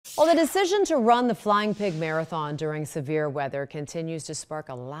Well, the decision to run the Flying Pig Marathon during severe weather continues to spark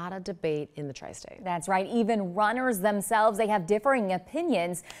a lot of debate in the tri-state. That's right. Even runners themselves, they have differing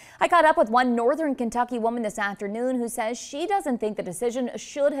opinions. I caught up with one Northern Kentucky woman this afternoon who says she doesn't think the decision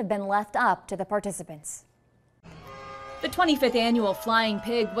should have been left up to the participants. The 25th annual Flying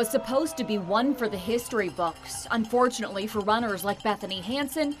Pig was supposed to be one for the history books. Unfortunately for runners like Bethany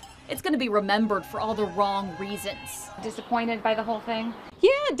Hansen, it's going to be remembered for all the wrong reasons. Disappointed by the whole thing?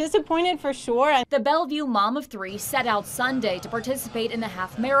 Yeah, disappointed for sure. The Bellevue mom of three set out Sunday to participate in the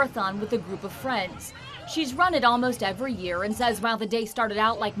half marathon with a group of friends. She's run it almost every year and says while the day started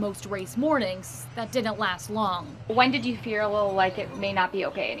out like most race mornings, that didn't last long. When did you feel like it may not be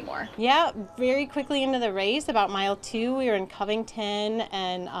okay anymore? Yeah, very quickly into the race, about mile 2, we were in Covington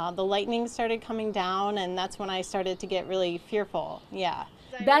and the lightning started coming down, and that's when I started to get really fearful. Yeah.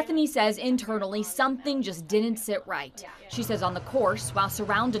 Bethany says internally something just didn't sit right. She says on the course, while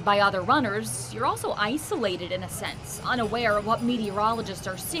surrounded by other runners, you're also isolated in a sense, unaware of what meteorologists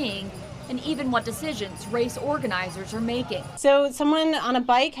are seeing and even what decisions race organizers are making. So someone on a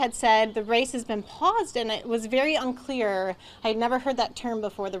bike had said the race has been paused, and it was very unclear. I had never heard that term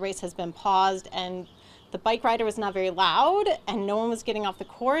before, the race has been paused, and the bike rider was not very loud and no one was getting off the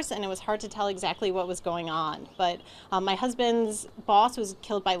course, and it was hard to tell exactly what was going on. But my husband's boss was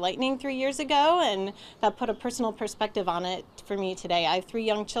killed by lightning 3 years ago, and that put a personal perspective on it for me today. I have 3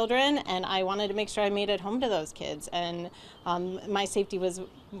 young children and I wanted to make sure I made it home to those kids, and my safety was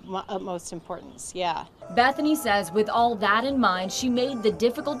of most importance. Yeah. Bethany says with all that in mind, she made the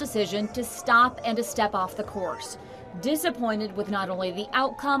difficult decision to stop and to step off the course. Disappointed with not only the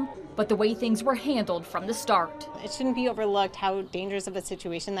outcome, but the way things were handled from the start. It shouldn't be overlooked how dangerous of a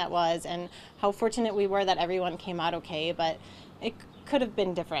situation that was and how fortunate we were that everyone came out okay, but it could have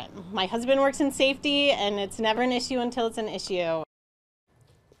been different. My husband works in safety, and it's never an issue until it's an issue.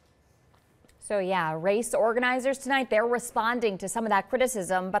 So yeah, race organizers tonight, they're responding to some of that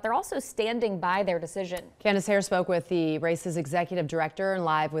criticism, but they're also standing by their decision. Candace Hare spoke with the race's executive director and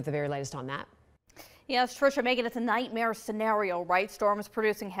live with the very latest on that. Yes, Tricia, Megan, it's a nightmare scenario, right? Storms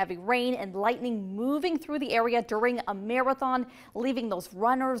producing heavy rain and lightning moving through the area during a marathon, leaving those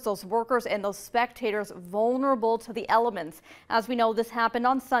runners, those workers, and those spectators vulnerable to the elements. As we know, this happened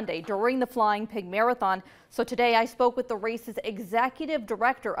on Sunday during the Flying Pig Marathon. So today I spoke with the race's executive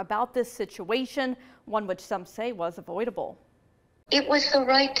director about this situation, one which some say was avoidable. It was the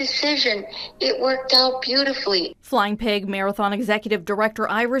right decision. It worked out beautifully. Flying Pig Marathon Executive Director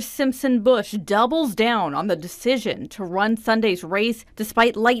Iris Simpson-Bush doubles down on the decision to run Sunday's race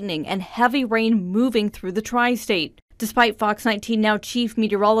despite lightning and heavy rain moving through the tri-state. Despite Fox 19 Now Chief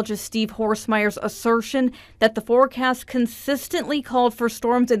Meteorologist Steve Horsemeyer's assertion that the forecast consistently called for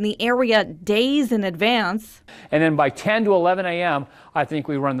storms in the area days in advance. And then by 10 to 11 a.m., I think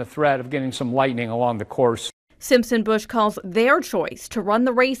we run the threat of getting some lightning along the course. Simpson-Bush calls their choice to run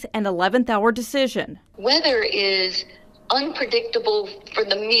the race an 11th hour decision. Weather is unpredictable for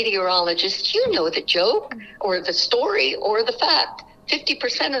the meteorologists. You know the joke or the story or the fact.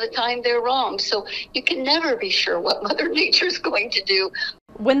 50% of the time they're wrong. So you can never be sure what Mother Nature's going to do.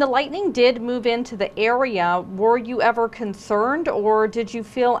 When the lightning did move into the area, were you ever concerned, or did you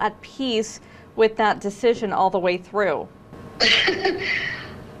feel at peace with that decision all the way through?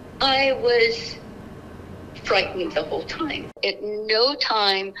 I was frightened the whole time. At no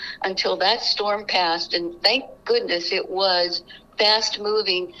time until that storm passed, and thank goodness it was fast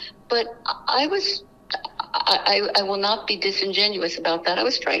moving, but I will not be disingenuous about that. I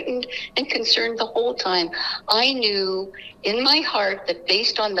was frightened and concerned the whole time. I knew in my heart that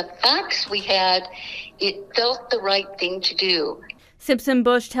based on the facts we had, it felt the right thing to do.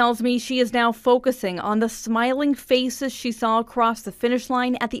 Simpson-Bush tells me she is now focusing on the smiling faces she saw across the finish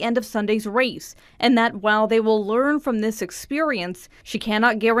line at the end of Sunday's race, and that while they will learn from this experience, she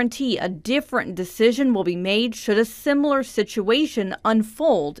cannot guarantee a different decision will be made should a similar situation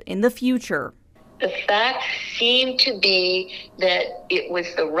unfold in the future. The facts seem to be that it was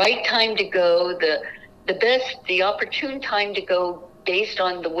the right time to go, the opportune time to go based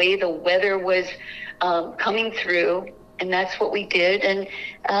on the way the weather was coming through. And that's what we did, and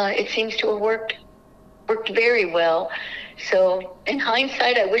it seems to have worked very well. So in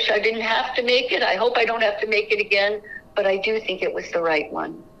hindsight, I wish I didn't have to make it. I hope I don't have to make it again, but I do think it was the right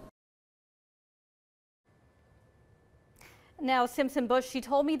one. Now, Simpson-Bush, she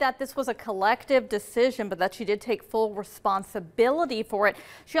told me that this was a collective decision, but that she did take full responsibility for it.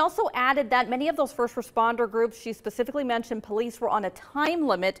 She also added that many of those first responder groups, she specifically mentioned police, were on a time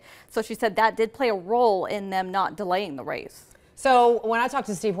limit. So she said that did play a role in them not delaying the race. So when I talked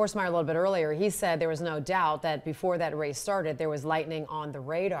to Steve Horsemeyer a little bit earlier, he said there was no doubt that before that race started, there was lightning on the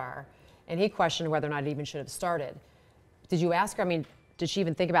radar, and he questioned whether or not it even should have started. Did you ask her? I mean, did she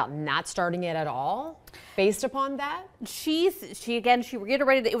even think about not starting it at all based upon that? She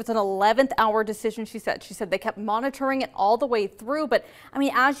reiterated it was an 11th hour decision, she said. She said they kept monitoring it all the way through. But I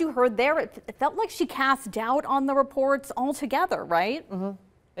mean, as you heard there, it felt like she cast doubt on the reports altogether, right? Mm-hmm.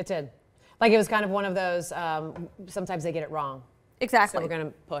 It did. Like it was kind of one of those, sometimes they get it wrong. Exactly. So we're going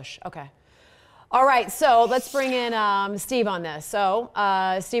to push. Okay. All right, so let's bring in Steve on this. So,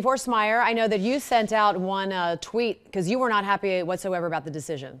 Steve Horsemeyer, I know that you sent out one tweet because you were not happy whatsoever about the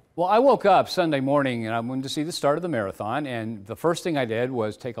decision. Well, I woke up Sunday morning and I wanted to see the start of the marathon, and the first thing I did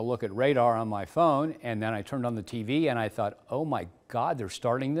was take a look at radar on my phone, and then I turned on the TV and I thought, oh my God, they're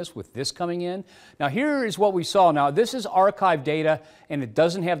starting this with this coming in. Now here is what we saw. Now this is archive data and it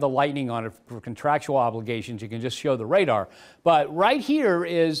doesn't have the lightning on it for contractual obligations. You can just show the radar. But right here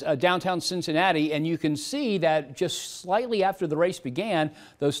is downtown Cincinnati, and you can see that just slightly after the race began,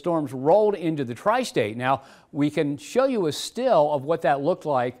 those storms rolled into the tri-state. Now we can show you a still of what that looked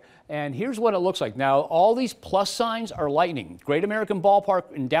like. And here's what it looks like. Now, all these plus signs are lightning. Great American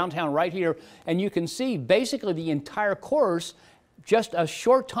Ballpark in downtown right here. And you can see basically the entire course just a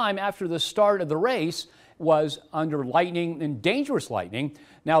short time after the start of the race was under lightning and dangerous lightning.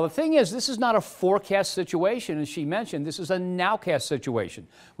 Now the thing is, this is not a forecast situation, as she mentioned. This is a nowcast situation.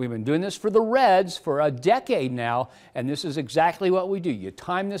 We've been doing this for the Reds for a decade now, and this is exactly what we do. You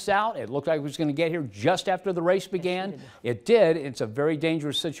time this out. It looked like it was going to get here just after the race began. It did. It's a very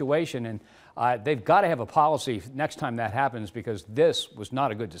dangerous situation, and they've got to have a policy next time that happens, because this was not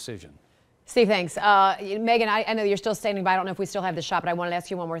a good decision. Steve, thanks. Megan, I know you're still standing by. I don't know if we still have the shot, but I wanted to ask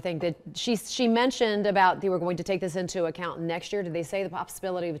you one more thing. Did she mentioned about they were going to take this into account next year. Did they say the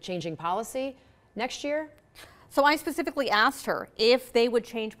possibility of changing policy next year? So I specifically asked her if they would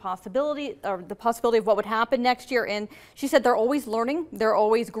change the possibility of what would happen next year. And she said they're always learning. They're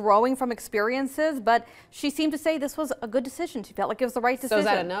always growing from experiences. But she seemed to say this was a good decision. She felt like it was the right decision. So is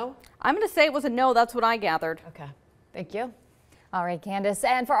that a no? I'm going to say it was a no. That's what I gathered. Okay. Thank you. All right, Candace,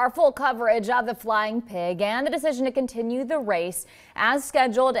 and for our full coverage of the Flying Pig and the decision to continue the race as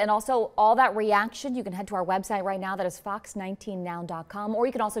scheduled, and also all that reaction, you can head to our website right now. That is fox19now.com, or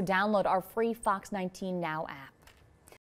you can also download our free Fox 19 Now app.